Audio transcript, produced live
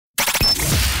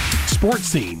Sports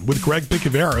Scene with Greg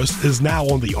Bicouvaris is now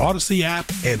on the Audacy app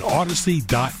and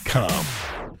Audacy.com.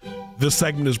 This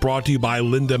segment is brought to you by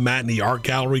Linda Matney Art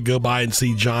Gallery. Go by and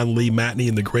see John Lee Matney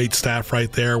and the great staff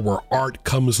right there, where art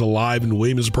comes alive in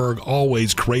Williamsburg.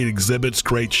 Always great exhibits,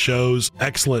 great shows,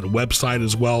 excellent website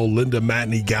as well,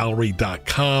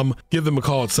 lindamatneygallery.com. Give them a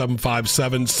call at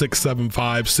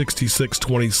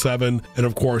 757-675-6627. And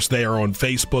of course, they are on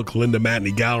Facebook, Linda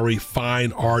Matney Gallery.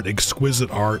 Fine art,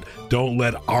 exquisite art. Don't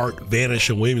let art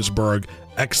vanish in Williamsburg.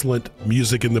 Excellent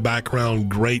music in the background,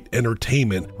 great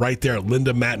entertainment right there at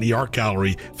Linda Matney Art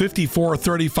Gallery,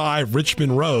 5435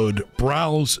 Richmond Road.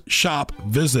 Browse, shop,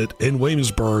 visit in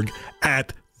Williamsburg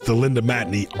at the Linda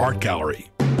Matney Art Gallery.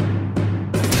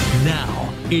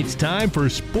 Now, it's time for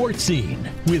Sports Scene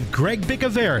with Greg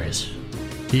Bicouvaris.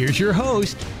 Here's your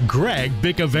host, Greg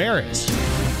Bicouvaris.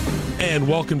 And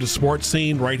welcome to Sports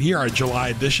Scene right here, our July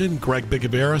edition. Greg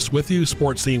Bicouvaris with you.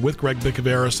 Sports Scene with Greg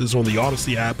Bicouvaris is on the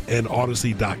Audacy app and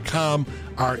Audacy.com.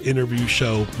 Our interview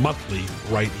show monthly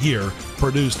right here,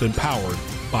 produced and powered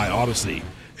by Audacy.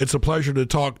 It's a pleasure to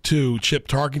talk to Chip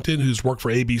Tarkenton, who's worked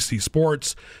for ABC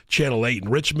Sports, Channel 8 in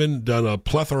Richmond, done a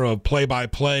plethora of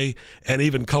play-by-play and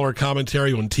even color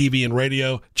commentary on TV and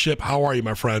radio. Chip, how are you,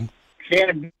 my friend?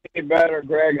 Can't be better,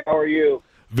 Greg. How are you?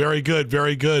 Very good,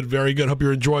 very good, very good. Hope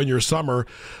you're enjoying your summer.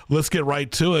 Let's get right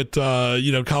to it.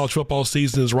 College football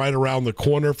season is right around the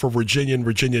corner for Virginia and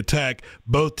Virginia Tech.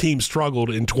 Both teams struggled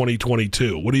in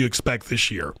 2022. What do you expect this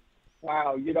year?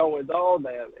 Wow, with all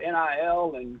the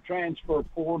NIL and transfer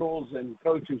portals and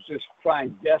coaches just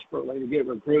trying desperately to get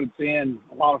recruits in,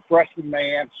 a lot of freshmen may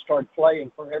have to start playing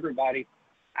for everybody.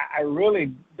 I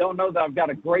really don't know that I've got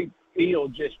a great feel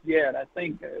just yet. I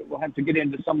think we'll have to get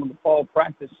into some of the fall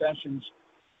practice sessions,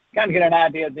 kind of get an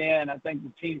idea then. I think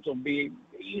the teams will be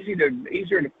easier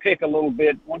to pick a little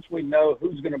bit once we know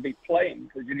who's going to be playing,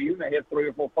 because you may have 3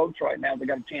 or 4 folks right now that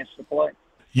got a chance to play.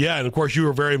 Yeah, and of course you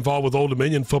were very involved with Old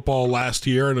Dominion football last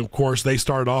year, and of course they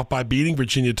started off by beating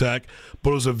Virginia Tech, but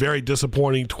it was a very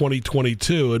disappointing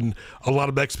 2022 and a lot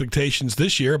of expectations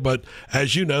this year, but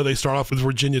as you know, they start off with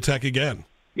Virginia Tech again.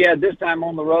 Yeah, this time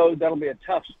on the road, that'll be a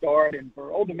tough start, and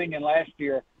for Old Dominion last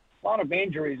year, a lot of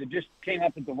injuries. It just came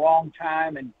up at the wrong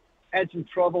time and had some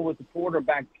trouble with the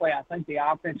quarterback play. I think the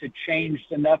offense had changed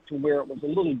enough to where it was a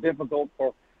little difficult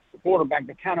for the quarterback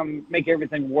to kind of make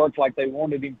everything work like they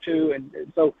wanted him to. And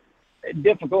so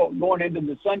difficult going into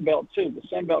the Sun Belt, too. The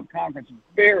Sun Belt Conference,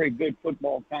 very good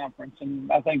football conference. And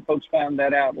I think folks found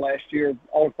that out last year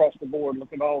all across the board.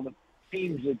 Look at all the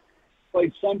teams that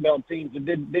played Sun Belt teams that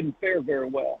didn't fare very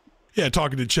well. Yeah,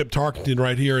 talking to Chip Tarkenton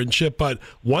right here. And Chip, but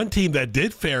one team that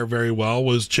did fare very well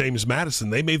was James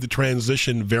Madison. They made the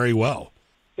transition very well.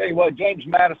 Tell you what, James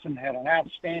Madison had an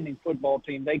outstanding football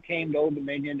team. They came to Old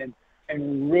Dominion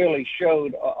and really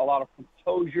showed a lot of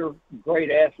composure, great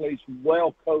athletes,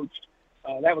 well coached.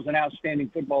 That was an outstanding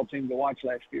football team to watch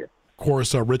last year. Of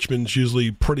course, Richmond's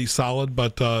usually pretty solid,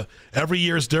 but every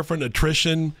year is different.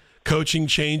 Attrition, coaching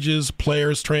changes,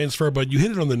 players transfer, but you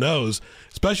hit it on the nose,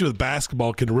 especially with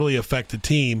basketball, can really affect a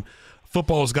team.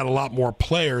 Football's got a lot more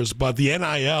players, but the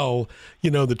NIL,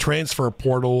 the transfer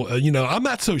portal, I'm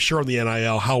not so sure on the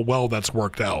NIL how well that's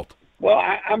worked out. Well,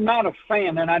 I'm not a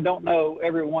fan, and I don't know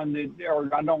everyone or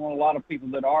I don't know a lot of people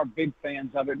that are big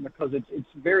fans of it, because it's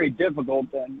very difficult.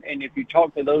 And if you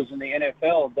talk to those in the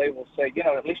NFL, they will say,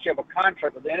 at least you have a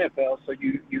contract with the NFL, so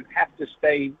you have to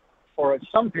stay for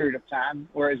some period of time,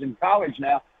 whereas in college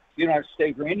now, you don't have to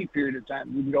stay for any period of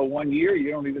time. You can go 1 year. You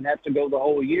don't even have to go the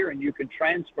whole year, and you can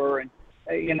transfer. And,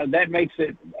 that makes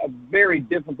it very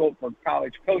difficult for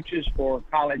college coaches, for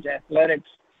college athletics,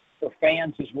 for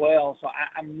fans as well. So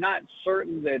I'm not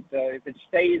certain that if it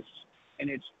stays in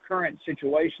its current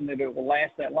situation that it will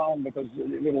last that long, because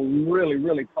it will really,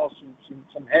 really cause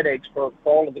some headaches for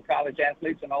all of the college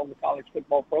athletes and all the college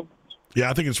football programs. Yeah,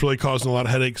 I think it's really causing a lot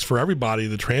of headaches for everybody.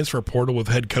 The transfer portal with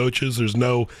head coaches, there's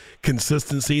no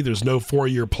consistency. There's no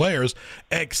 4-year players,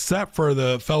 except for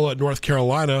the fellow at North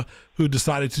Carolina who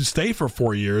decided to stay for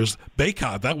 4 years.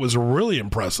 Bicouvaris, that was really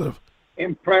impressive.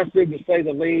 Impressive, to say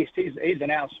the least. He's an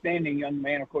outstanding young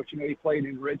man. Of course, he played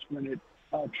in Richmond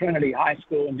at Trinity High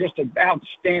School, and just an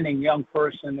outstanding young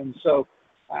person. And so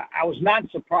I was not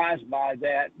surprised by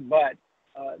that, but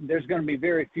there's going to be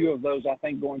very few of those, I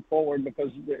think, going forward,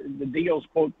 because the deals,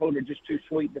 quote, are just too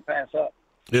sweet to pass up.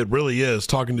 It really is.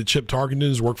 Talking to Chip Tarkenton,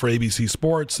 who's worked for ABC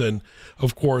Sports and,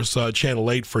 of course, Channel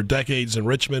 8 for decades in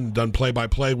Richmond, done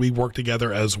play-by-play. We worked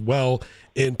together as well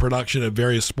in production at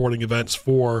various sporting events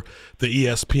for the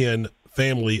ESPN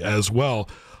family as well.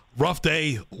 rough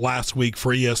day last week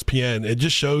for ESPN. It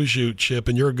just shows you, Chip,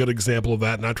 and you're a good example of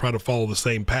that, and I try to follow the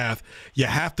same path. You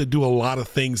have to do a lot of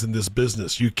things in this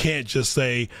business. You can't just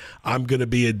say, I'm going to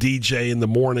be a DJ in the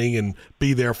morning and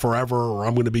be there forever, or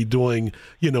I'm going to be doing,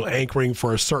 anchoring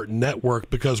for a certain network,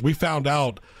 because we found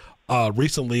out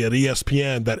recently at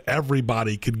ESPN that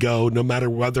everybody could go, no matter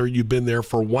whether you've been there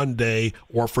for one day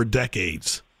or for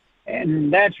decades.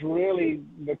 And that's really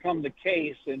become the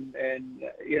case. And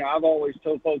I've always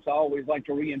told folks I always like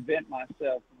to reinvent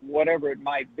myself, whatever it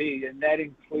might be. And that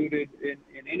included in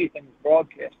anything with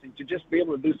broadcasting, to just be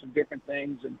able to do some different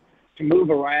things and to move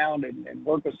around and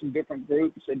work with some different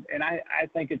groups. And I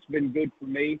think it's been good for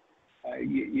me.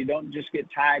 You don't just get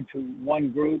tied to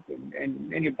one group,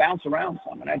 and you bounce around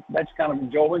some. And that's kind of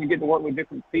enjoyable. You get to work with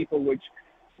different people, which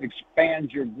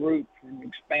expands your group and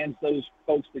expands those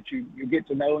folks that you get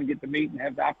to know and get to meet and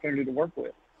have the opportunity to work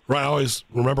with. Right. I always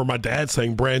remember my dad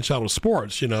saying branch out of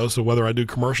sports, so whether I do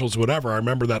commercials, whatever, I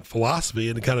remember that philosophy,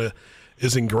 and it kind of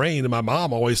is ingrained. And my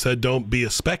mom always said, don't be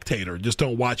a spectator. Just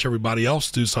don't watch everybody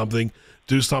else do something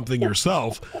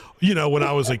yourself. When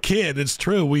I was a kid, it's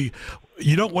true.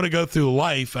 You don't want to go through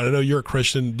life, and I know you're a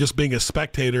Christian, just being a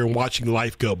spectator and watching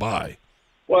life go by.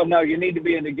 Well, no, you need to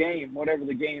be in the game, whatever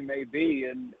the game may be.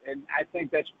 And I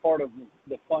think that's part of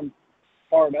the fun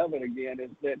part of it, again, is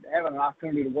that having an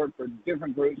opportunity to work for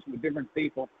different groups with different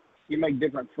people, you make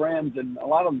different friends. And a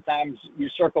lot of the times you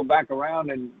circle back around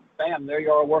and, bam, there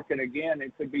you are working again.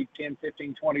 It could be 10,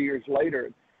 15, 20 years later.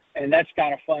 And that's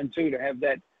kind of fun, too, to have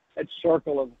that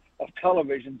circle of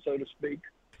television, so to speak.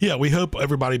 Yeah, we hope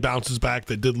everybody bounces back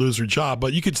that did lose their job,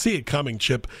 but you could see it coming,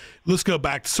 Chip. Let's go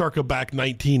back, circle back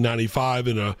 1995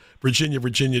 in a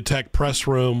Virginia Tech press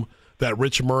room that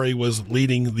Rich Murray was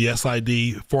leading, the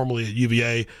SID, formerly at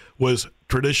UVA, was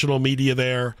traditional media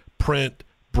there, print,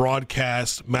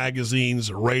 broadcast,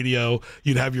 magazines, radio.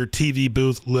 You'd have your TV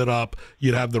booth lit up.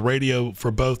 You'd have the radio for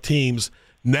both teams.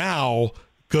 Now,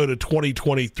 go to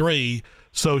 2023,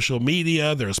 social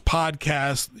media, there's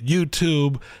podcasts,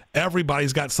 YouTube.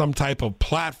 Everybody's got some type of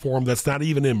platform that's not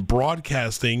even in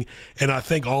broadcasting. And I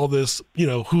think all this,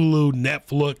 Hulu,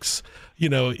 Netflix,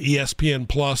 ESPN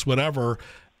Plus, whatever,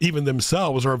 even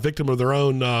themselves are a victim of their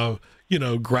own,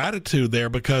 gratitude there,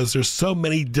 because there's so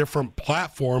many different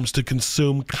platforms to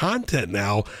consume content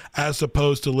now, as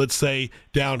opposed to, let's say,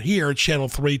 down here, Channel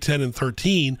 3, 10, and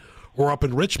 13, or up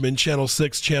in Richmond, Channel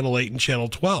 6, Channel 8, and Channel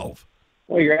 12.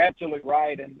 Well, you're absolutely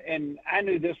right. And I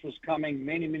knew this was coming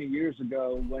many, many years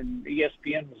ago when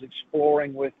ESPN was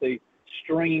exploring with the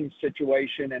stream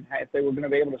situation and if they were going to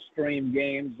be able to stream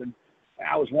games. And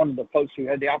I was one of the folks who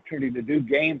had the opportunity to do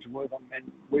games with them.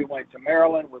 And we went to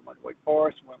Maryland, we went to Wake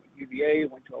Forest, we went to UVA,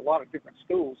 went to a lot of different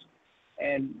schools.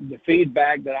 And the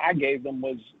feedback that I gave them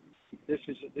was, this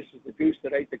is the goose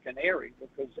that ate the canary,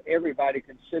 because everybody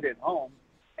can sit at home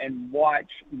and watch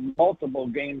multiple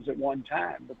games at one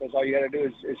time, because all you got to do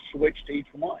is switch to each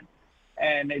one.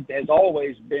 And it has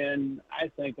always been, I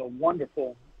think, a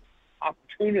wonderful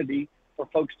opportunity for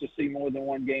folks to see more than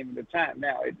one game at a time.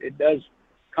 Now, it does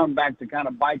come back to kind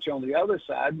of bite you on the other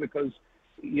side, because,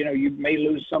 you may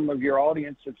lose some of your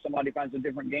audience if somebody finds a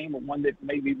different game, or one that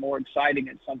may be more exciting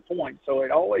at some point. So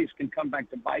it always can come back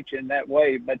to bite you in that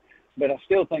way. But I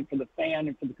still think for the fan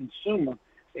and for the consumer,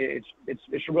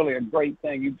 it's really a great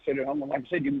thing. You can sit at home, and like I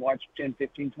said, you can watch 10,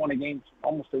 15, 20 games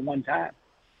almost at one time.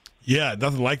 Yeah,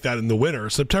 nothing like that in the winter.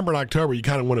 September and October, you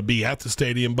kind of want to be at the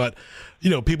stadium, but,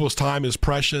 people's time is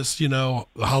precious, the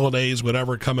holidays,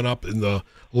 whatever, coming up in the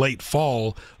late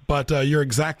fall. But you're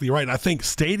exactly right. I think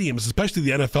stadiums, especially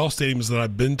the NFL stadiums that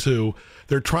I've been to,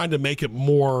 they're trying to make it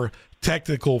more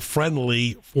technical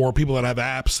friendly for people that have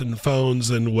apps and phones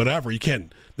and whatever. You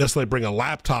can't necessarily bring a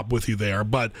laptop with you there,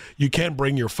 but you can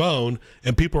bring your phone,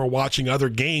 and people are watching other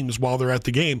games while they're at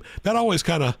the game. That always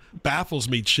kind of baffles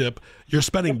me, Chip. You're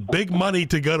spending big money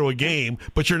to go to a game,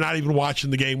 but you're not even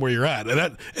watching the game where you're at.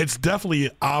 And it's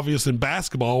definitely obvious in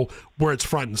basketball where it's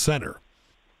front and center.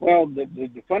 Well, the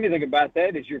funny thing about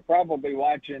that is you're probably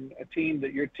watching a team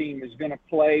that your team is going to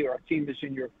play, or a team that's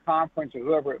in your conference, or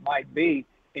whoever it might be,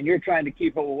 and you're trying to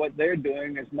keep up with what they're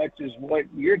doing as much as what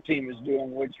your team is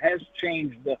doing, which has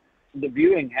changed the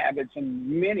viewing habits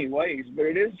in many ways. But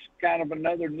it is kind of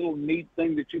another little neat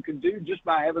thing that you can do just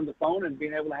by having the phone and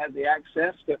being able to have the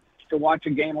access to watch a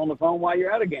game on the phone while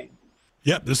you're at a game.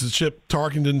 Yep, this is Chip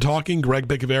Tarkenton talking. Greg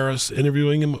Bicouvaris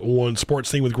interviewing him on Sports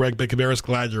Scene with Greg Bicouvaris.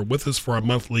 Glad you're with us for our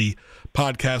monthly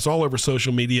podcast all over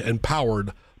social media and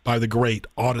powered by the great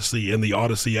Audacy and the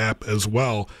Audacy app as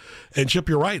well. And Chip,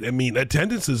 you're right. I mean,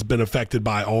 attendance has been affected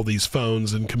by all these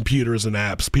phones and computers and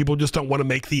apps. People just don't want to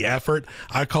make the effort.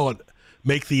 I call it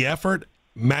make the effort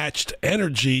matched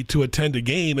energy to attend a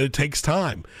game, and it takes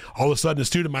time. All of a sudden, a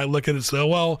student might look at it and say,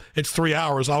 well, it's 3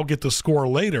 hours, I'll get the score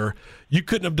later. You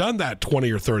couldn't have done that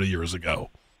 20 or 30 years ago.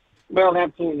 Well,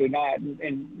 absolutely not.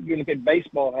 And you look at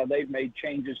baseball, how they've made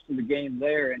changes to the game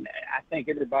there, and I think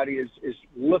everybody is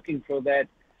looking for that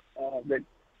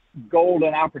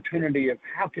golden opportunity of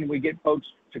how can we get folks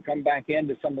to come back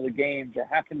into some of the games, or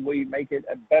how can we make it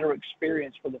a better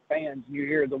experience for the fans. You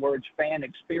hear the words fan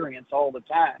experience all the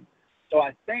time. So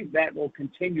I think that will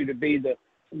continue to be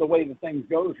the way the thing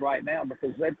goes right now,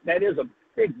 because that is a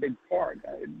big part.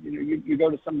 You go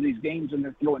to some of these games and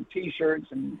they're throwing T-shirts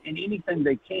and anything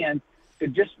they can to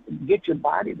just get your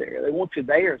body there. They want you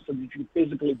there so that you can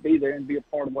physically be there and be a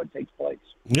part of what takes place.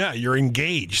 Yeah, you're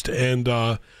engaged, and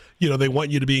they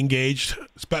want you to be engaged.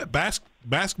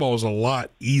 Basketball is a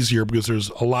lot easier because there's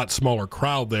a lot smaller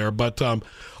crowd there. But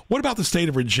what about the state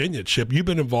of Virginia, Chip? You've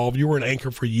been involved. You were an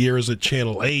anchor for years at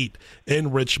Channel 8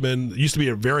 in Richmond. It used to be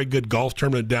a very good golf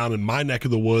tournament down in my neck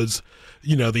of the woods.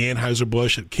 The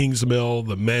Anheuser-Busch at Kings Mill.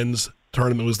 The men's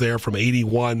tournament was there from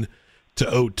 81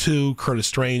 to 02. Curtis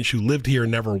Strange, who lived here,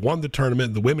 never won the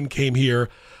tournament. The women came here.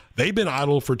 They've been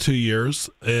idle for 2 years,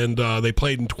 and they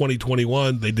played in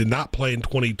 2021. They did not play in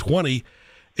 2020.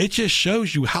 It just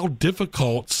shows you how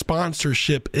difficult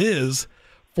sponsorship is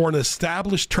for an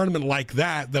established tournament like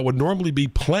that would normally be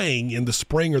playing in the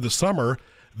spring or the summer.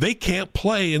 They can't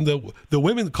play, and the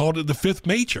women called it the fifth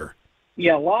major.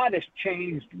 Yeah, a lot has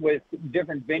changed with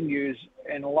different venues,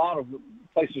 and a lot of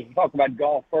places. We'll talk about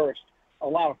golf first. A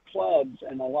lot of clubs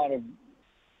and a lot of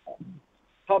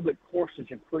public courses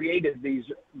have created these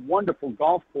wonderful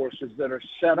golf courses that are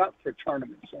set up for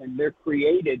tournaments, and they're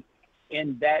created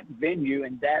in that venue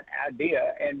and that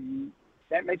idea, and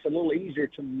that makes it a little easier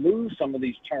to move some of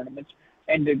these tournaments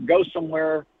and to go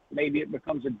somewhere. Maybe it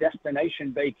becomes a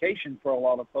destination vacation for a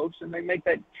lot of folks, and they make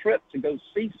that trip to go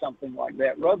see something like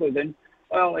that rather than,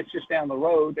 well, it's just down the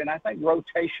road. And I think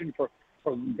rotation for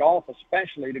golf,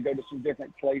 especially to go to some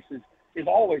different places, is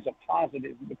always a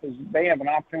positive, because they have an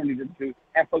opportunity to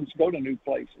have folks go to new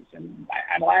places. And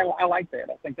I like that.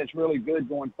 I think that's really good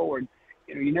going forward.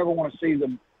 You never want to see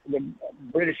the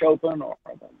British Open or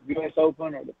the U.S.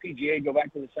 Open or the PGA go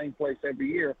back to the same place every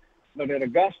year. But at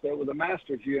Augusta with the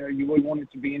Masters, you wouldn't want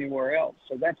it to be anywhere else.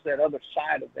 So that's that other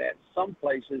side of that. Some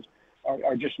places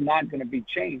are just not going to be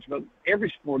changed. But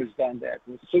every sport has done that.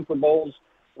 With Super Bowls,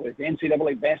 with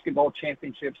NCAA basketball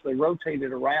championships, they rotate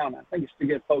it around. I think it's to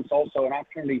give folks also an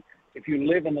opportunity, if you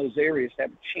live in those areas, to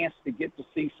have a chance to get to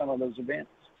see some of those events.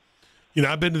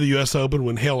 I've been to the U.S. Open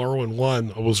when Hale Irwin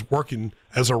won. I was working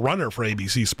as a runner for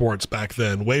ABC Sports back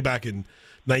then, way back in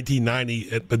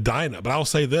 1990 at Medina. But I'll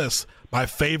say this, my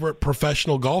favorite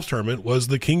professional golf tournament was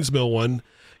the Kingsmill one,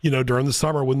 during the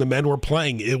summer when the men were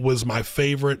playing. It was my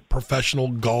favorite professional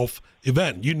golf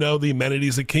event. The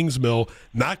amenities at Kingsmill,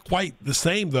 not quite the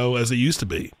same, though, as it used to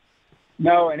be.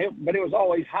 No, but it was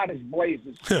always hot as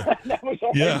blazes. That was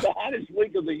always the hottest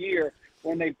week of the year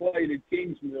when they played at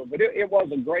Kingsmill. But it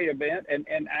was a great event,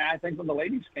 and I think when the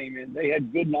ladies came in, they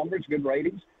had good numbers, good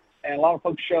ratings, and a lot of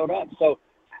folks showed up. So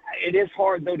it is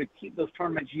hard, though, to keep those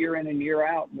tournaments year in and year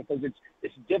out, because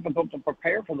it's difficult to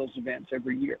prepare for those events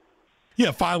every year.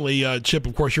 Yeah, finally, Chip,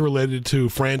 of course, you're related to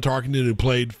Fran Tarkenton, who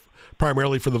played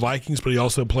primarily for the Vikings, but he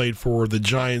also played for the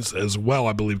Giants as well,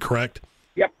 I believe, correct?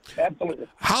 Yep, absolutely.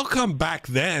 How come back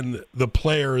then the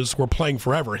players were playing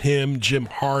forever? Him, Jim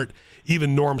Hart,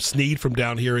 even Norm Snead from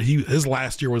down here. His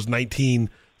last year was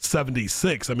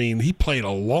 1976. I mean, he played a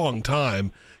long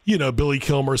time. Billy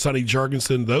Kilmer, Sonny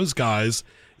Jurgensen, those guys,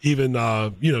 even,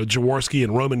 Jaworski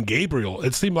and Roman Gabriel.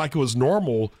 It seemed like it was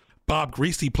normal. Bob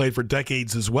Greasy played for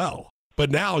decades as well. But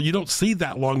now you don't see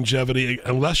that longevity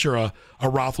unless you're a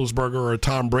Roethlisberger or a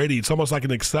Tom Brady. It's almost like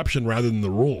an exception rather than the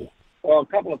rule. Well, a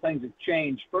couple of things have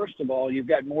changed. First of all, you've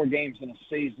got more games in a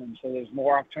season, so there's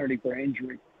more opportunity for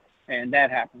injury, and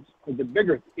that happens. But the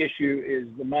bigger issue is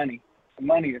the money. The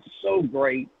money is so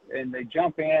great, and they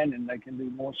jump in, and they can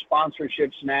do more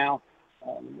sponsorships now.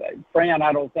 Fran,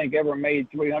 I don't think, ever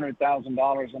made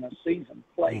 $300,000 in a season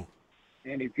played.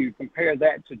 And if you compare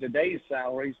that to today's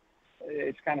salaries,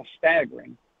 it's kind of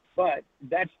staggering. But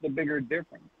that's the bigger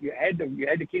difference. You had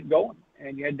to keep going,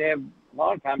 and you had to have a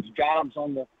lot of times jobs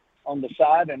on the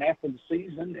side and after the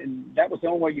season, and that was the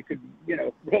only way you could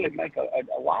really make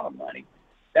a lot of money.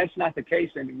 That's not the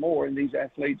case anymore. And these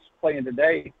athletes playing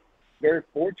today, very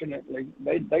fortunately,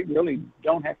 they really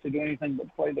don't have to do anything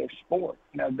but play their sport.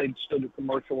 They still do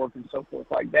commercial work and so forth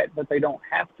like that, but they don't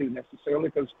have to necessarily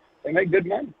because they make good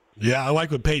money. Yeah, I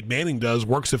like what Peyton Manning does,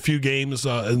 works a few games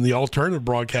in the alternative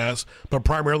broadcast, but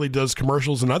primarily does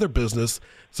commercials and other business.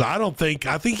 So I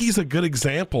think he's a good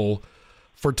example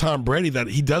for Tom Brady that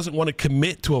he doesn't want to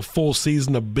commit to a full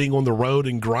season of being on the road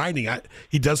and grinding.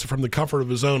 He does it from the comfort of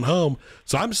his own home.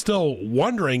 So I'm still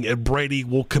wondering if Brady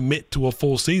will commit to a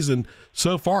full season.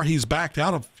 So far, he's backed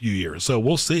out a few years, so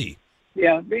we'll see.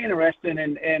 Yeah, it'd be interesting.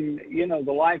 And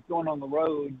the life going on the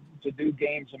road to do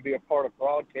games and be a part of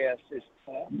broadcasts is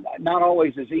not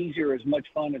always as easy or as much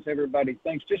fun as everybody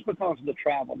thinks, just because of the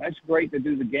travel. That's great to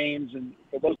do the games, and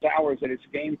for those hours that it's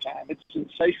game time, it's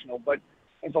sensational. But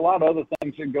there's a lot of other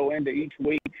things that go into each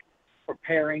week,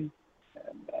 preparing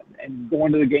and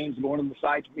going to the games, going to the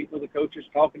sites, meeting with the coaches,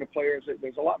 talking to players.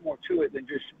 There's a lot more to it than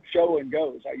just show and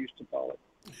go, as I used to call it.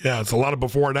 Yeah, it's a lot of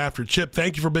before and after. Chip,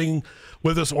 thank you for being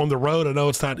with us on the road. I know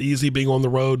it's not easy being on the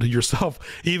road yourself,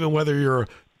 even whether you're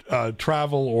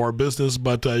travel or business,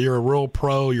 but you're a real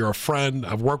pro. You're a friend.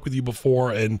 I've worked with you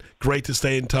before, and great to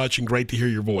stay in touch and great to hear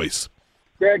your voice.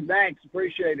 Greg, thanks.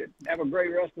 Appreciate it. Have a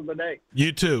great rest of the day.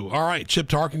 You too. All right, Chip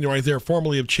Tarkenton right there,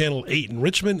 formerly of Channel 8 in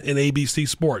Richmond and ABC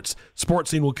Sports.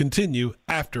 Sports Scene will continue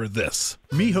after this.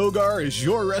 Mi Hogar is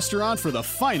your restaurant for the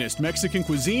finest Mexican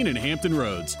cuisine in Hampton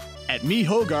Roads. At Mi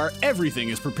Hogar, everything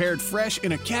is prepared fresh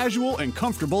in a casual and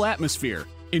comfortable atmosphere.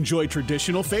 Enjoy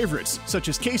traditional favorites such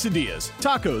as quesadillas,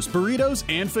 tacos, burritos,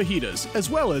 and fajitas, as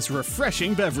well as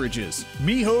refreshing beverages.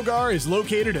 Mi Hogar is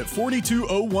located at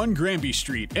 4201 Granby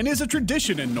Street and is a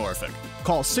tradition in Norfolk.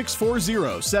 Call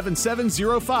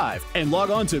 640-7705 and log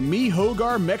on to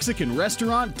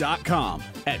mihogarmexicanrestaurant.com.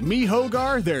 At Mi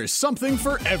Hogar, there's something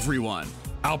for everyone.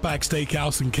 Outback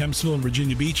Steakhouse in Kempsville and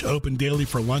Virginia Beach, open daily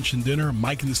for lunch and dinner.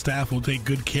 Mike and the staff will take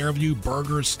good care of you.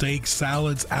 Burgers, steaks,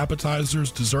 salads,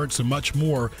 appetizers, desserts, and much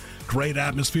more. Great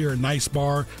atmosphere, nice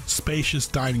bar, spacious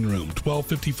dining room.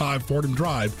 1255 Fordham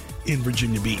Drive in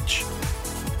Virginia Beach.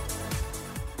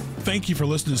 Thank you for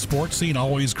listening to Sports Scene.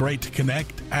 Always great to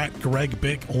connect. At Greg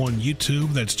Bick on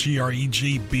YouTube. That's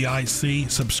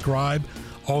GregBic. Subscribe.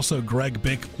 Also, Greg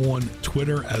Bick on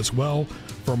Twitter as well.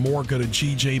 For more, go to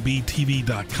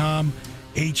gjbtv.com,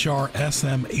 hrsmhof.com,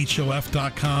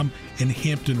 and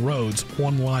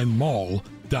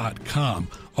hamptonroadsonlinemall.com.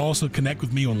 Also, connect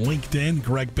with me on LinkedIn,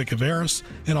 Greg Bicouvaris,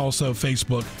 and also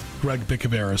Facebook, Greg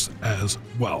Bicouvaris as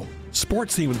well.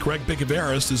 Sports Scene with Greg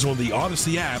Bicouvaris is on the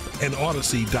Audacy app and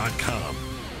Audacy.com.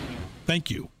 Thank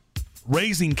you.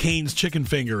 Raising Cane's Chicken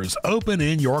Fingers, open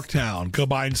in Yorktown. Go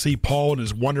by and see Paul and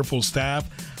his wonderful staff.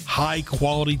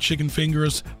 High-quality chicken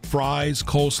fingers, fries,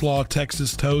 coleslaw,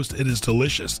 Texas toast. It is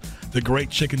delicious. The great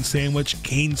chicken sandwich,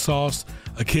 cane sauce,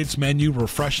 a kids menu,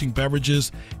 refreshing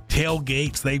beverages,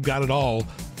 tailgates. They've got it all.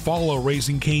 Follow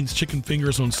Raising Cane's Chicken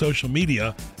Fingers on social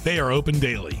media. They are open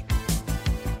daily.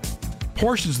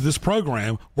 Portions of this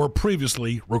program were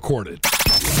previously recorded.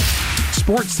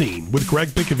 Sports Scene with Greg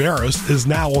Bicouvaris is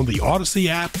now on the Audacy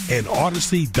app and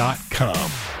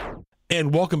Audacy.com.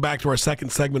 And welcome back to our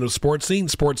second segment of Sports Scene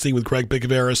with Greg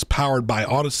Bicouvaris, powered by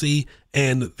Audacy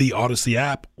and the Audacy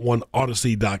app on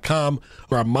Audacy.com.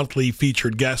 Our monthly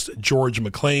featured guest, George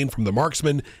McClain from The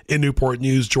Marksman in Newport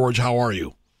News. George, how are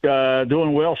you?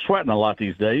 Doing well, sweating a lot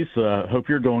these days. Hope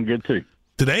you're doing good too.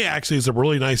 Today actually is a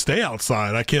really nice day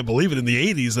outside. I can't believe it. In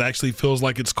the 80s, it actually feels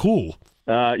like it's cool.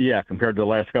 Yeah, compared to the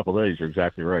last couple of days, you're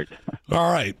exactly right.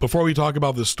 All right. Before we talk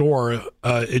about the store,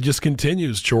 it just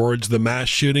continues, George. The mass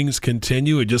shootings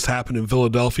continue. It just happened in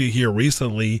Philadelphia here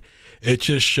recently. It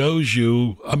just shows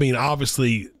you, I mean,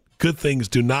 obviously, good things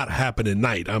do not happen at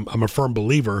night. I'm a firm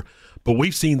believer, but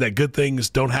we've seen that good things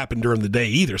don't happen during the day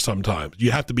either sometimes.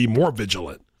 You have to be more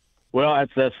vigilant. Well,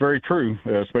 that's very true,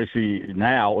 especially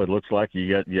now. It looks like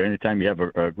anytime you have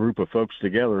a group of folks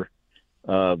together,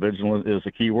 vigilant is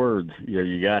a key word.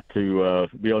 You got to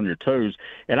be on your toes.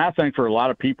 And I think for a lot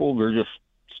of people, they're just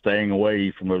staying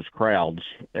away from those crowds.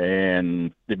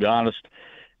 And to be honest,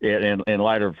 in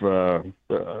light of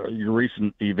your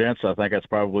recent events, I think that's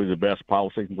probably the best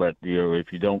policy. That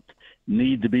if you don't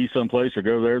need to be someplace or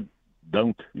go there,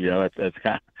 don't. That's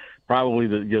kind of probably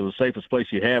the safest place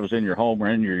you have is in your home or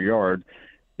in your yard.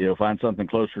 Find something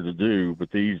closer to do. But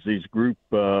these group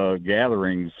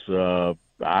gatherings,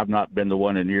 I've not been to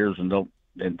one in years and don't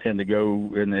intend to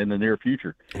go in the near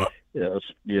future.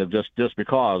 Just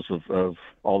because of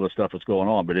all the stuff that's going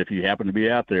on. But if you happen to be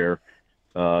out there,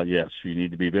 yes, you need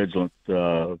to be vigilant.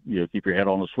 Keep your head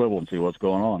on the swivel and see what's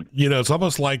going on. It's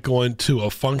almost like going to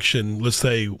a function. Let's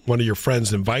say one of your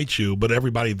friends invites you, but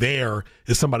everybody there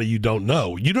is somebody you don't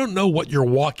know. You don't know what you're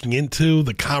walking into,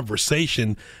 the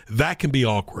conversation. That can be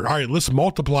awkward. All right, let's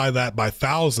multiply that by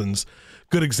thousands.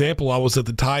 Good example, I was at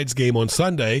the Tides game on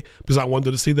Sunday because I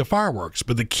wanted to see the fireworks.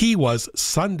 But the key was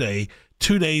Sunday,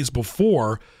 2 days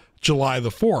before July the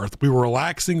 4th. We were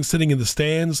relaxing, sitting in the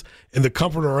stands in the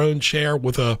comfort of our own chair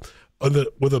with a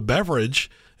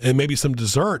beverage and maybe some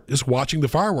dessert just watching the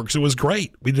fireworks. It was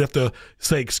great. We didn't have to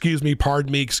say, excuse me,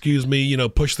 pardon me, excuse me,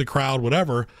 push the crowd,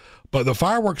 whatever. But the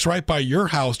fireworks right by your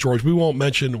house, George, we won't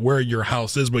mention where your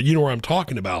house is, but you know where I'm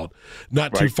talking about,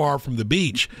 not too far from the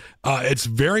beach. It's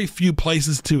very few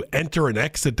places to enter and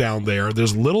exit down there.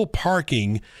 There's little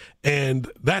parking,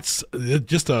 and that's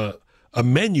just a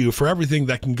menu for everything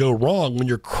that can go wrong when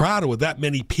you're crowded with that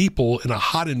many people in a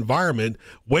hot environment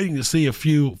waiting to see a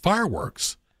few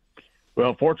fireworks.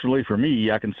 Well, fortunately for me,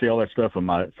 I can see all that stuff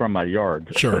from my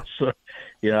yard. Sure. So,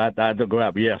 I don't go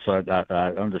out, but yes,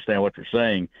 I understand what you're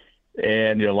saying.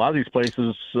 And a lot of these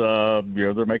places,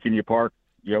 they're making you park,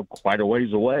 quite a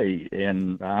ways away,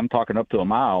 and I'm talking up to a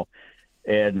mile.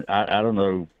 And I don't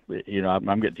know,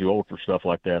 I'm getting too old for stuff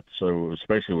like that. So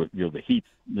especially with the heat,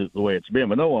 the way it's been,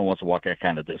 but no one wants to walk that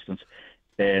kind of distance.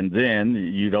 And then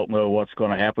you don't know what's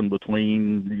going to happen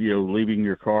between leaving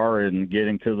your car and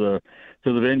getting to the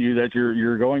venue that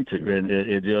you're going to, and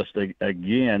it just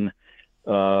again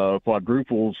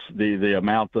quadruples the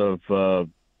amount of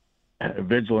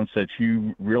vigilance that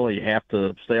you really have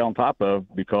to stay on top of,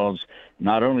 because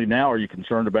not only now are you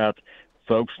concerned about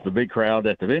folks, the big crowd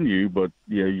at the venue, but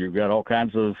you've got all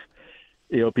kinds of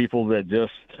people that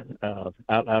just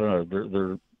I don't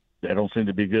know, they don't seem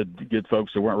to be good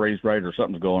folks that weren't raised right, or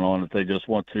something's going on, that they just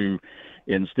want to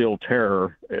instill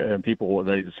terror in people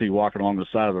they see walking along the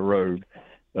side of the road,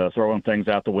 throwing things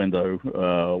out the window,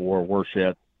 or worse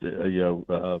yet,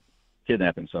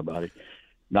 kidnapping somebody.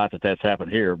 Not that that's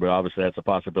happened here, but obviously that's a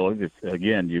possibility.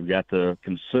 Again, you've got to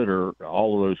consider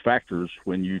all of those factors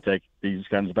when you take these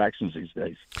kinds of actions these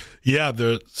days. Yeah,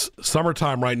 the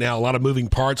summertime right now, a lot of moving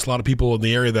parts, a lot of people in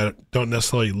the area that don't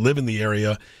necessarily live in the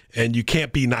area, and you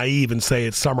can't be naive and say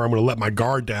it's summer, I'm going to let my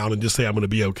guard down and just say I'm going to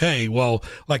be okay. Well,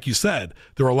 like you said,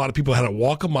 there were a lot of people who had to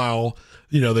walk a mile.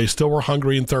 They still were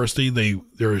hungry and thirsty.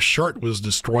 Their shirt was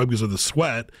destroyed because of the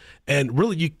sweat. And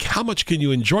really, how much can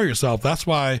you enjoy yourself? That's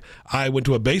why I went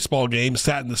to a baseball game,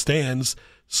 sat in the stands,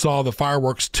 saw the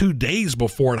fireworks 2 days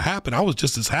before it happened. I was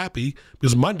just as happy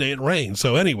because Monday it rained.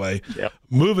 So anyway,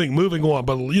 moving on.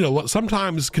 But,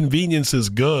 sometimes convenience is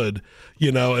good,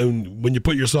 and when you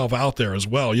put yourself out there as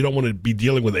well, you don't want to be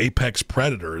dealing with apex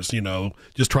predators,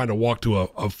 just trying to walk to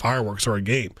a fireworks or a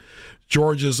game.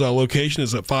 George's location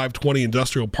is at 520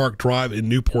 Industrial Park Drive in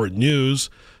Newport News,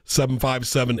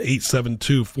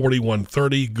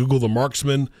 757-872-4130. Google the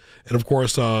Marksman. And, of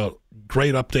course,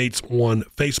 great updates on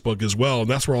Facebook as well. And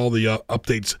that's where all the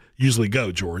updates usually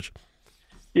go, George.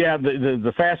 Yeah,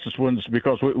 the fastest ones,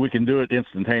 because we can do it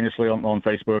instantaneously on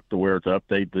Facebook, to where to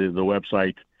update the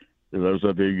website. Those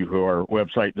of you who are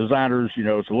website designers,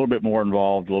 it's a little bit more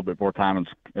involved, a little bit more time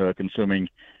consuming.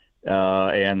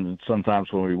 And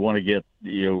sometimes when we want to get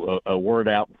a word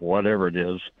out, whatever it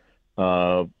is,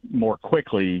 more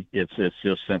quickly, it's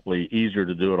just simply easier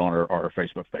to do it on our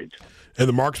Facebook page. And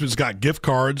the Marksman's got gift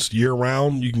cards year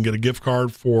round. You can get a gift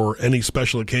card for any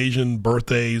special occasion,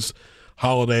 birthdays,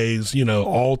 holidays,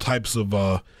 all types of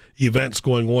events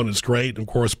going on. Is great. And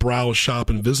of course, browse,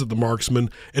 shop, and visit the Marksman.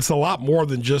 It's a lot more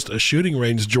than just a shooting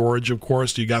range, George. Of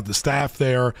course, you got the staff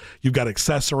there. You've got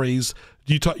accessories.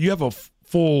 You have a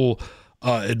full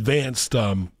advanced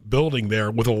building there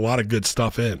with a lot of good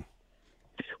stuff in.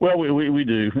 Well, we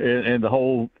do, and the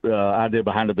whole idea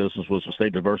behind the business was to stay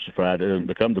diversified and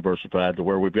become diversified, to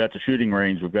where we've got the shooting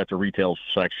range, we've got the retail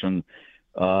section,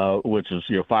 which is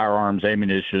firearms,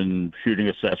 ammunition, shooting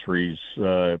accessories,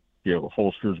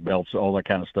 holsters, belts, all that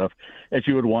kind of stuff that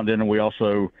you would want. And we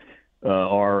also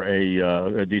are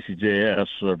a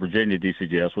DCJS, Virginia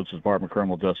DCJS, which is Department of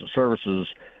Criminal Justice Services,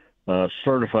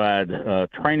 certified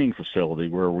training facility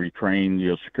where we train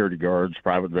security guards,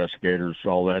 private investigators,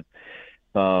 all that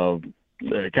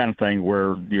kind of thing,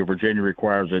 where Virginia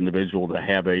requires an individual to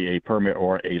have a permit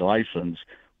or a license.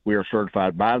 We are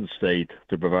certified by the state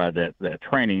to provide that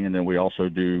training, and then we also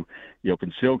do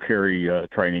concealed carry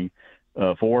training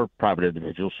for private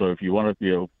individuals. So if you want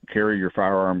to carry your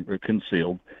firearm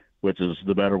concealed, which is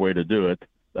the better way to do it,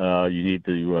 you need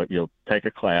to take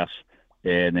a class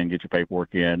and then get your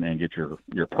paperwork in and get your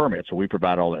permit. So we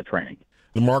provide all that training.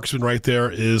 The Marksman right there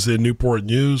is in Newport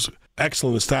News.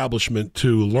 Excellent establishment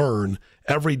to learn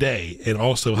every day and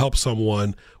also help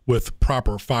someone with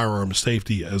proper firearm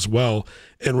safety as well.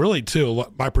 And really, too,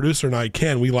 my producer and I,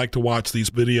 Ken, we like to watch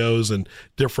these videos and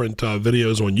different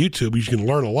videos on YouTube. You can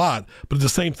learn a lot. But it's the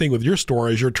same thing with your store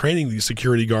as you're training these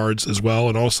security guards as well,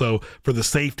 and also for the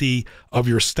safety of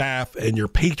your staff and your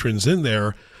patrons in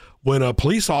there. when a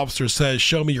police officer says,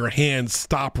 show me your hands,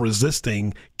 stop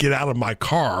resisting, get out of my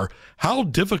car, how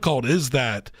difficult is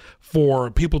that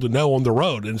for people to know on the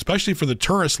road, and especially for the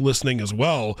tourists listening as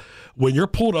well? When you're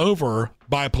pulled over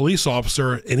by a police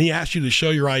officer and he asks you to show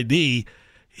your ID,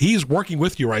 he's working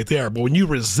with you right there. But when you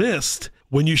resist,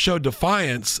 when you show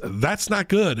defiance, that's not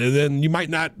good. And then you might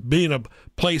not be in a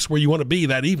place where you want to be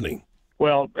that evening.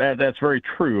 Well, that's very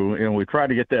true, and we try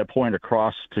to get that point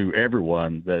across to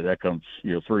everyone that comes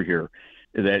through here,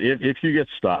 that if you get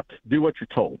stopped, do what you're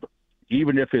told.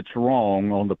 Even if it's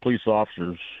wrong on the police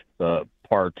officer's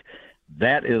part,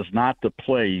 that is not the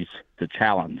place to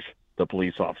challenge the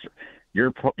police officer.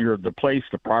 The place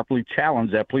to properly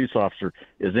challenge that police officer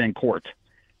is in court.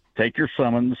 Take your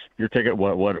summons, your ticket,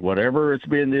 whatever it's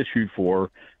being issued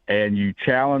for, and you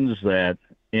challenge that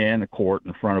in a court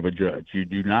in front of a judge. You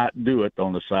do not do it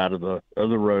on the side of the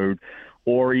road,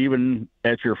 or even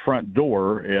at your front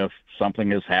door if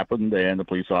something has happened and the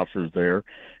police officer is there.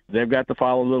 They've got to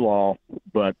follow the law,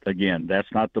 but again, that's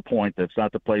not the point. That's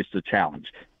not the place to challenge.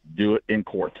 Do it in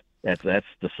court. That's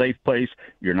the safe place.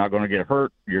 You're not going to get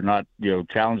hurt. You're not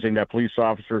challenging that police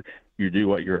officer. You do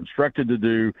what you're instructed to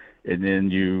do, and then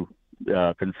you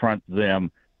confront them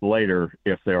later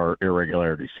if there are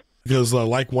irregularities. Because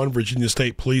like one Virginia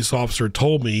State police officer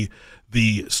told me,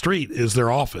 the street is their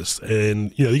office.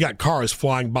 And, you got cars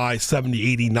flying by 70,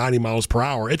 80, 90 miles per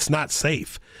hour. It's not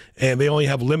safe. And they only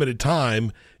have limited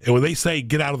time. And when they say,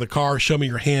 get out of the car, show me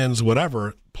your hands,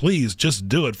 whatever, please just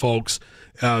do it, folks.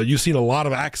 You've seen a lot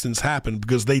of accidents happen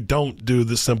because they don't do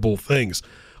the simple things.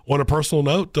 On a personal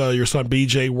note, your son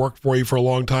BJ worked for you for a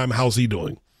long time. How's he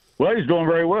doing? Well, he's doing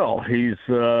very well. He's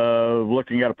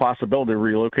looking at a possibility of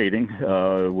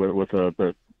relocating with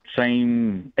the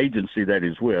same agency that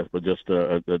he's with, but just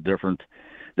a different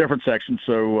section.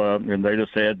 So, and they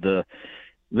just had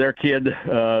their kid,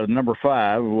 number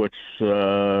 5, which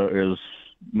is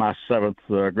my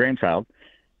 7th grandchild.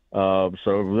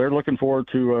 So they're looking forward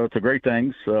to great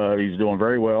things. He's doing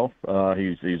very well.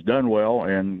 He's done well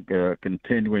and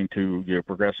continuing to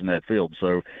progress in that field.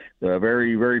 So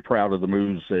very, very proud of the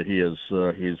moves that he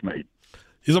has made.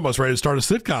 He's almost ready to start a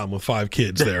sitcom with 5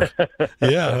 kids there.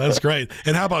 Yeah, that's great.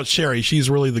 And how about Sherry? She's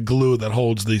really the glue that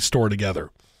holds the store together.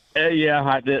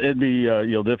 It'd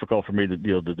be difficult for me to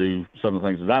do some of the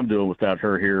things that I'm doing without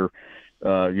her here.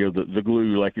 The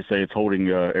glue, like you say, it's holding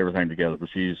everything together. But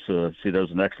she does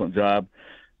an excellent job.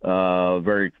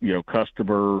 Very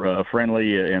customer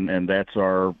friendly, and that's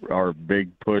our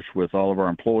big push with all of our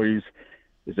employees,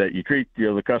 is that you treat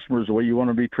the customers the way you want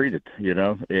to be treated.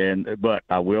 But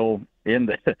I will end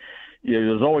that.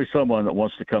 There's always someone that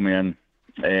wants to come in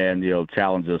and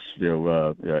challenge us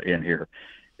in here.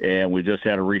 And we just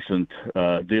had a recent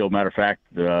deal. Matter of fact,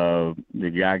 the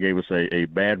guy gave us a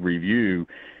bad review.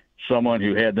 Someone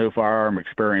who had no firearm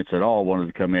experience at all wanted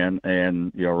to come in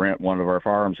and rent one of our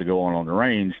firearms to go on the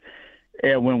range.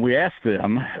 And when we asked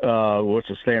them, what's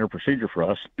a standard procedure for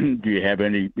us? Do you have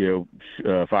any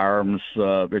firearms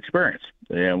experience?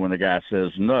 And when the guy says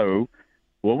no,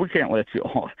 well, we can't let you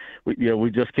on.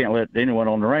 We just can't let anyone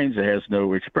on the range that has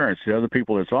no experience. The other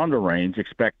people that's on the range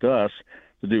expect us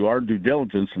to do our due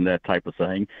diligence and that type of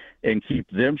thing and keep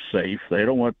them safe. They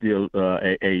don't want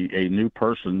a new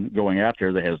person going out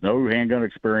there that has no handgun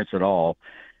experience at all.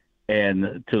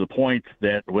 And to the point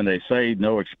that when they say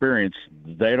no experience,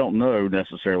 they don't know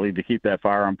necessarily to keep that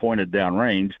firearm pointed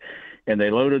downrange. And they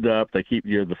load it up. They keep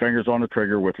the fingers on the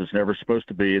trigger, which is never supposed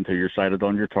to be until you're sighted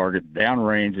on your target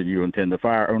downrange and you intend to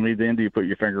fire. Only then do you put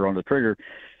your finger on the trigger.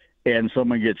 And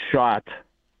someone gets shot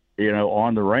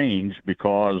on the range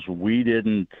because we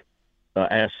didn't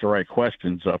ask the right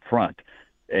questions up front.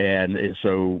 And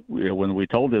so when we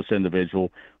told this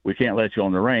individual, we can't let you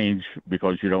on the range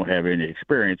because you don't have any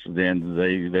experience,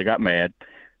 then they got mad,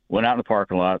 went out in the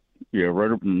parking lot,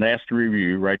 wrote a nasty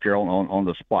review right there on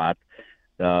the spot,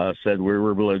 said we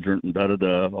were belligerent and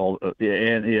da-da-da.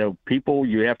 And, people,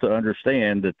 you have to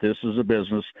understand that this is a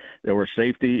business where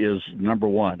safety is number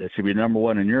one. It should be number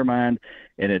one in your mind,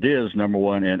 and it is number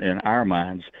one in our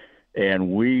minds. And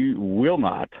we will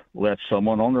not let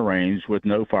someone on the range with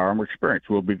no firearm experience.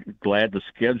 We'll be glad to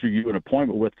schedule you an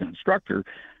appointment with the instructor.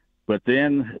 But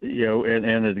then,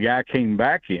 and the guy came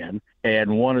back in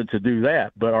and wanted to do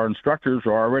that. But our instructors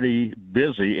are already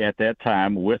busy at that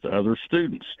time with other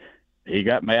students. He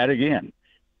got mad again.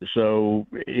 So,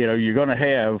 you're going to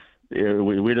have,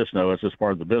 we just know it's just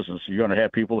part of the business. You're going to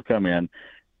have people come in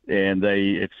and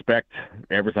they expect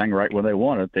everything right when they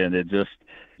want it. And it just,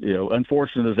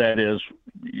 unfortunate as that is,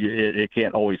 it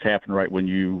can't always happen right when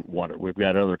you want it. We've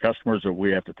got other customers that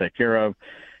we have to take care of.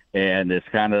 And it's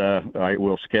kind of, all right,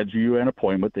 we'll schedule you an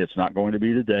appointment. It's not going to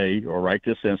be today or right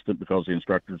this instant because the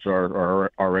instructors are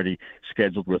already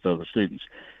scheduled with other students.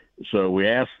 So we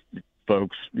ask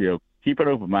folks, keep an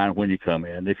open mind when you come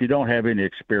in. If you don't have any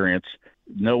experience,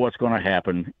 know what's going to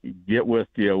happen, get with,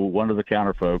 one of the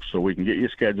counter folks so we can get you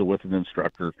scheduled with an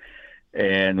instructor,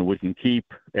 and we can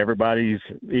keep everybody's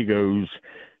egos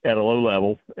at a low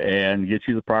level and get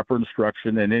you the proper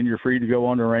instruction, and then you're free to go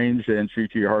on the range and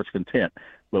shoot to your heart's content.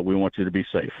 But we want you to be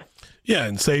safe. Yeah,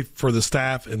 and safe for the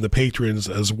staff and the patrons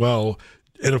as well.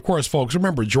 And, of course, folks,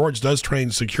 remember, George does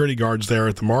train security guards there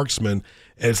at the Marksman.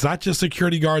 And it's not just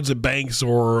security guards at banks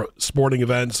or sporting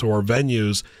events or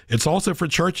venues. It's also for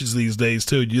churches these days,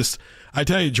 too. I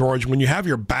tell you, George, when you have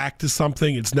your back to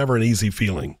something, it's never an easy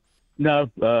feeling. No,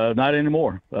 not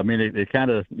anymore. I mean, it kind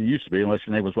of used to be, unless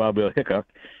your name was Wild Bill Hickok.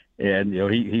 And,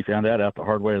 he found that out the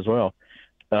hard way as well.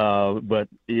 But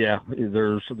yeah,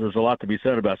 there's a lot to be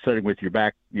said about sitting with your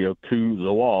back, to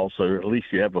the wall. So at least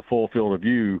you have a full field of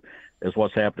view as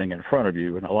what's happening in front of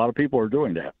you. And a lot of people are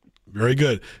doing that. Very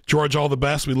good. George, all the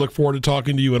best. We look forward to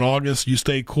talking to you in August. You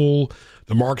stay cool.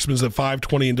 The Marksman's at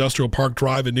 520 Industrial Park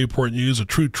Drive in Newport News, a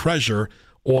true treasure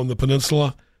on the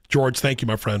peninsula. George, thank you,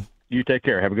 my friend. You take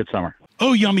care. Have a good summer.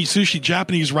 Oh Yummy Sushi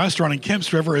Japanese restaurant in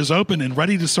Kemps River is open and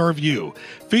ready to serve you,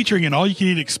 featuring an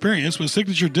all-you-can-eat experience with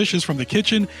signature dishes from the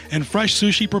kitchen and fresh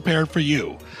sushi prepared for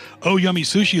you. Oh Yummy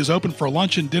Sushi is open for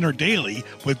lunch and dinner daily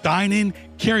with dine-in,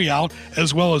 carry-out,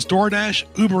 as well as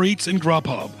DoorDash, Uber Eats, and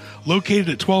Grubhub. Located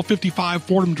at 1255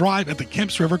 Fordham Drive at the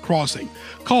Kemps River Crossing.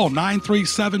 Call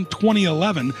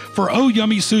 937-2011 for Oh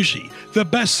Yummy Sushi, the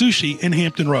best sushi in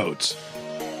Hampton Roads.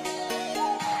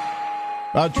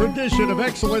 A tradition of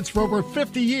excellence for over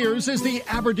 50 years is the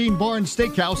Aberdeen Barn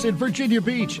Steakhouse in Virginia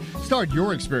Beach. Start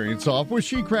your experience off with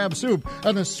she crab soup,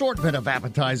 an assortment of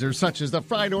appetizers such as the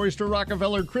fried oyster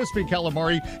Rockefeller, crispy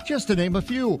calamari, just to name a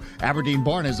few. Aberdeen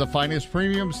Barn has the finest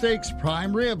premium steaks,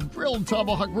 prime rib, grilled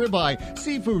tomahawk ribeye,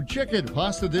 seafood, chicken,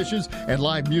 pasta dishes, and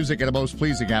live music in a most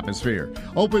pleasing atmosphere.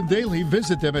 Open daily.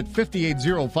 Visit them at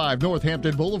 5805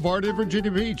 Northampton Boulevard in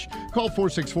Virginia Beach. Call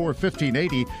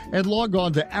 464-1580 and log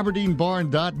on to aberdeenbarn.net.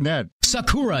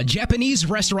 Sakura Japanese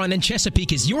Restaurant in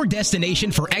Chesapeake is your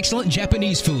destination for excellent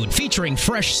Japanese food, featuring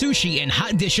fresh sushi and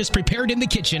hot dishes prepared in the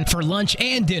kitchen for lunch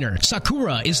and dinner.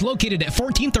 Sakura is located at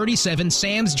 1437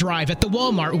 Sam's Drive at the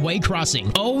Walmart Way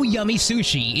Crossing. Oh Yummy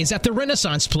Sushi is at the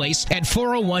Renaissance Place at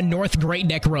 401 North Great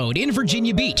Neck Road in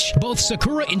Virginia Beach. Both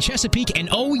Sakura in Chesapeake and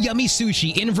Oh Yummy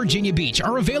Sushi in Virginia Beach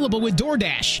are available with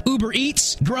DoorDash, Uber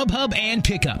Eats, Grubhub, and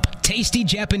Pickup. Tasty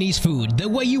Japanese food the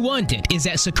way you want it is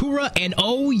at Sakura and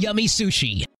Oh Yummy Sushi.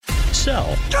 So,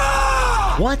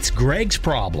 what's Greg's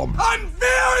problem? I'm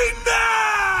very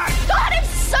mad! God, I'm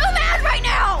so mad right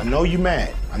now! I know you're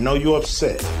mad. I know you're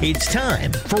upset. It's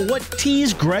time for What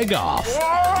Tees Greg Off.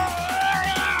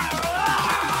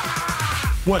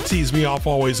 What Tees Me Off,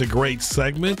 always a great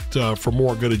segment. For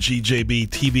more, go to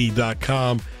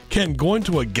gjbtv.com. Ken, going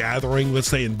to a gathering, let's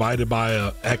say invited by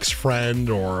an ex-friend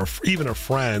or even a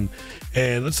friend,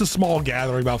 and it's a small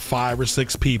gathering, about 5 or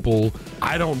 6 people.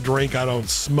 I don't drink, I don't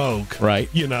smoke. Right.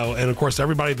 And of course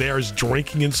everybody there is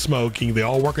drinking and smoking. They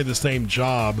all work at the same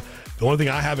job. The only thing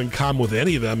I have in common with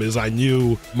any of them is I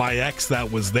knew my ex that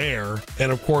was there.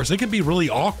 And of course it can be really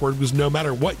awkward because no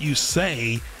matter what you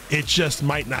say, it just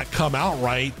might not come out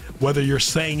right, whether you're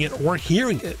saying it or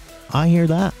hearing it. I hear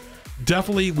that.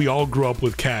 Definitely, we all grew up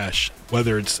with cash,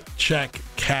 whether it's check,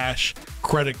 cash,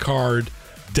 credit card,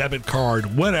 debit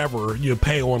card, whatever,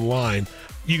 pay online.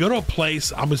 You go to a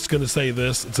place, I'm just going to say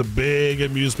this, it's a big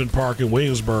amusement park in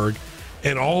Williamsburg,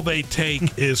 and all they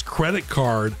take is credit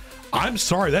card. I'm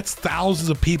sorry, that's thousands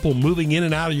of people moving in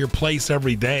and out of your place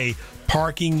every day,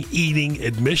 parking, eating,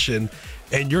 admission,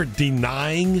 and you're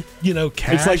denying,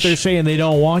 cash. It's like they're saying they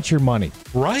don't want your money.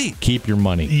 Right. Keep your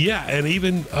money. Yeah, and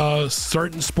even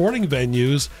certain sporting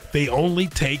venues, they only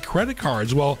take credit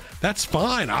cards. Well, that's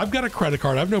fine. I've got a credit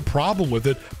card. I have no problem with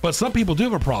it, but some people do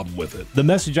have a problem with it. The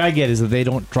message I get is that they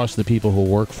don't trust the people who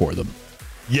work for them.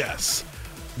 Yes.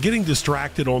 Getting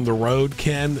distracted on the road,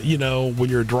 Ken, when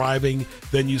you're driving,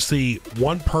 then you see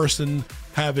one person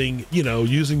having,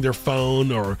 using their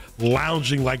phone or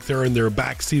lounging like they're in their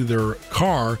backseat of their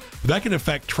car. That can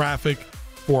affect traffic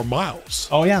for miles.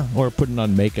 Oh, yeah. Or putting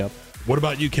on makeup. What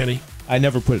about you, Kenny? I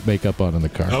never put makeup on in the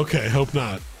car. Okay, hope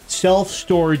not.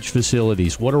 Self-storage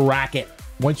facilities. What a racket.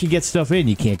 Once you get stuff in,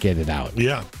 you can't get it out.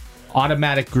 Yeah.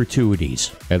 Automatic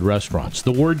gratuities at restaurants.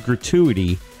 The word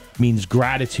gratuity means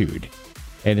gratitude.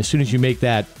 And as soon as you make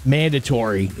that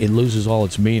mandatory, it loses all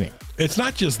its meaning. It's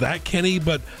not just that, Kenny,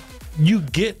 but you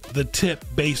get the tip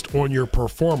based on your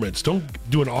performance. Don't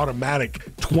do an automatic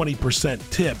 20%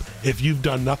 tip if you've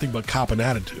done nothing but cop an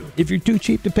attitude. If you're too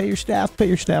cheap to pay your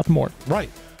staff more. Right.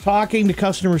 Talking to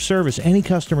customer service, any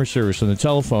customer service on the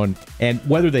telephone, and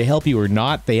whether they help you or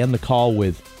not, they end the call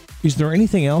with, "Is there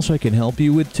anything else I can help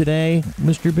you with today,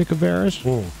 Mr. Bicouvaris?"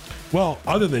 Well,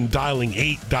 other than dialing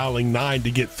 8, dialing 9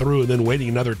 to get through and then waiting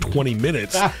another 20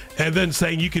 minutes and then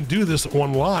saying you can do this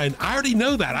online, I already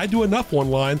know that. I do enough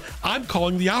online. I'm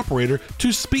calling the operator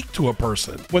to speak to a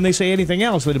person. When they say anything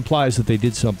else, that implies that they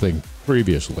did something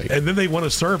previously. And then they want a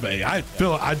survey. I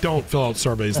don't fill out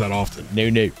surveys that often.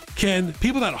 No. Ken,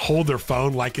 people that hold their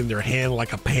phone like in their hand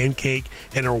like a pancake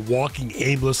and are walking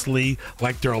aimlessly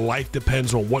like their life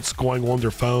depends on what's going on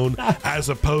their phone as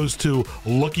opposed to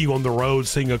looking on the road,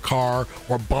 seeing a car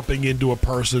or bumping into a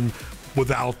person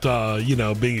without,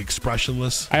 being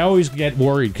expressionless. I always get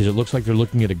worried because it looks like they're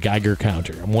looking at a Geiger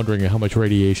counter. I'm wondering how much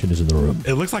radiation is in the room.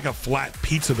 It looks like a flat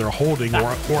pizza they're holding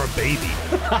or a baby.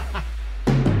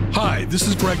 Hi, this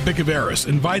is Greg Bicouvaris,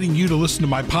 inviting you to listen to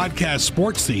my podcast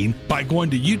Sports Scene by going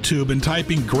to YouTube and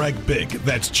typing Greg Bic.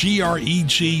 That's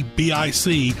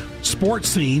GREGBIC. Sports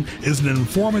Scene is an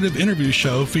informative interview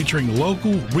show featuring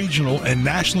local, regional, and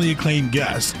nationally acclaimed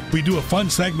guests. We do a fun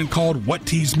segment called What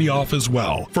Teased Me Off as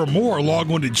well. For more, log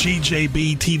on to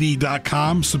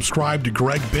GJBTV.com, subscribe to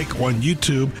Greg Bic on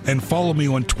YouTube, and follow me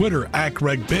on Twitter at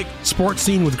Greg Bic. Sports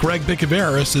Scene with Greg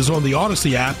Bicouvaris is on the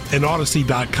Audacy app and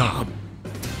Audacy.com.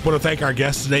 I want to thank our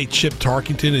guests today, Chip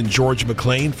Tarkenton and George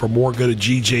McClain. For more, go to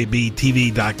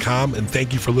GJBTV.com. And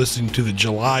thank you for listening to the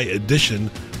July edition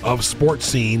of Sports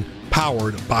Scene,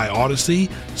 powered by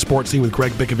Audacy. Sports Scene with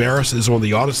Greg Bicouvaris is on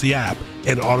the Audacy app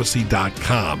and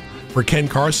Audacy.com. For Ken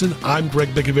Carson, I'm Greg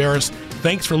Bicouvaris.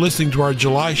 Thanks for listening to our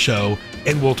July show,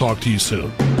 and we'll talk to you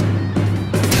soon.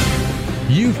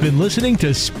 You've been listening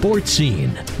to Sports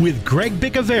Scene with Greg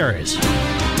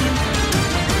Bicouvaris.